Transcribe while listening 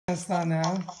Start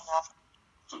now.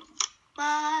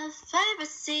 My favorite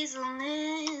season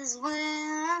is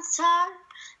winter.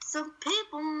 Some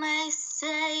people may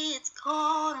say it's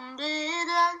cold and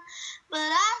bitter, but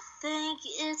I think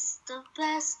it's the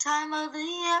best time of the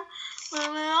year,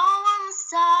 when we're all on the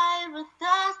side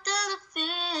without the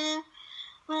fear.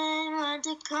 When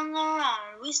winter comes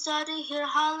around, we start to hear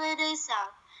holiday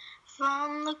sound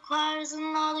from the choirs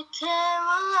and all the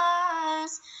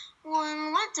carolers.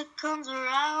 When winter comes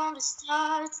around, it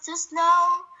starts to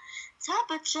snow.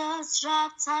 Temperatures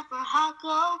drop, time for hot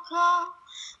cocoa.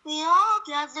 We all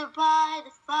gather by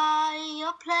the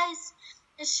fireplace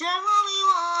and share what we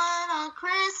want on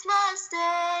Christmas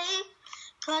Day.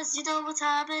 'Cause you know what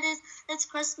time it is, it's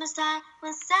Christmas time,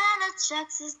 when Santa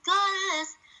checks his good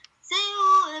list. See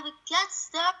whoever gets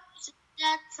there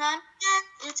that time. And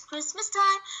it's Christmas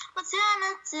time, when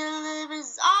Santa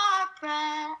delivers our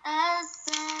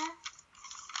present.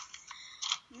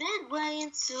 Midway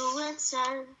into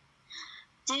winter,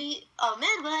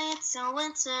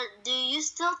 do you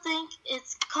still think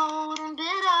it's cold and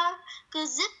bitter?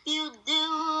 'Cause if you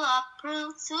do, I'll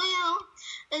prove to you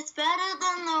it's better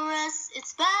than the rest,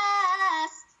 it's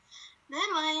best.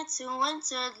 Midway into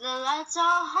winter, the lights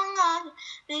are hung up,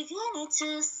 beginning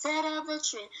to set up the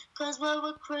tree. 'Cause what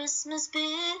would Christmas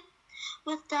be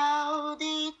without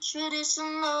the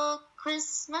traditional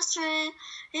Christmas tree?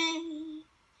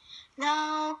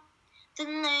 Now the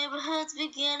neighborhood's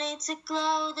beginning to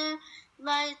glow, the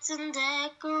lights and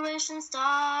decorations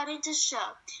starting to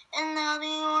show. And now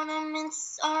the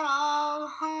ornaments are all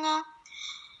hung up.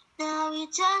 Now we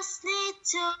just need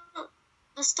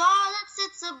the star that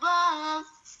sits above.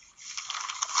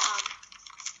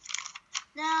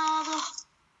 Now the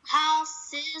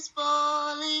house is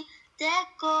fully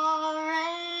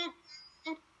decorated.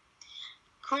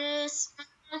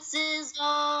 Christmas is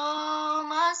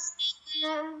almost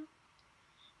here.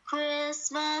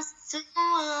 Christmas soon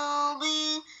will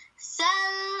be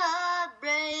celebrated.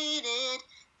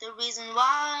 The reason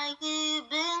why we've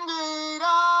been good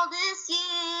all this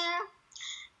year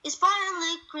is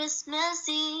finally Christmas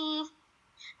Eve.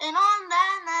 And on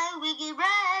that night we get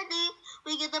ready.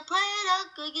 We get the plate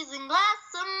of cookies and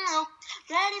glass of milk,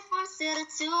 ready for Santa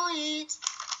to eat.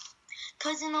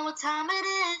 'Cause you know what time it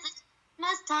is, it's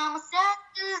Christmas time of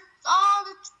Santa. It's all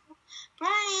the time,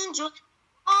 bringing joy to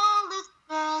all the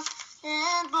girls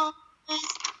and boys.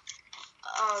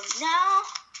 Now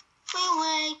we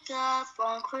wake up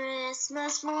on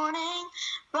Christmas morning,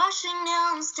 rushing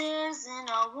downstairs in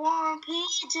our warm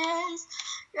PJs,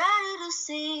 ready to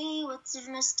see what's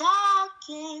in the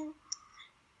stocking.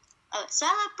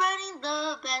 Celebrating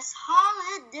the best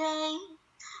holiday,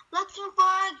 looking for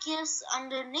our gifts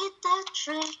underneath the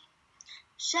tree,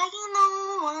 shaking the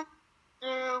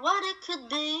wonder what it could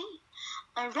be,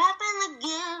 unwrapping the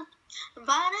gift,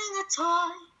 finding a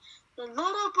toy, the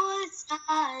little boy's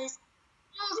eyes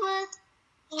filled with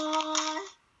joy.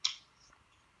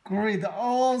 Great,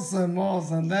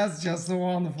 awesome. That's just so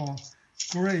wonderful.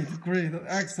 Great,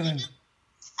 excellent.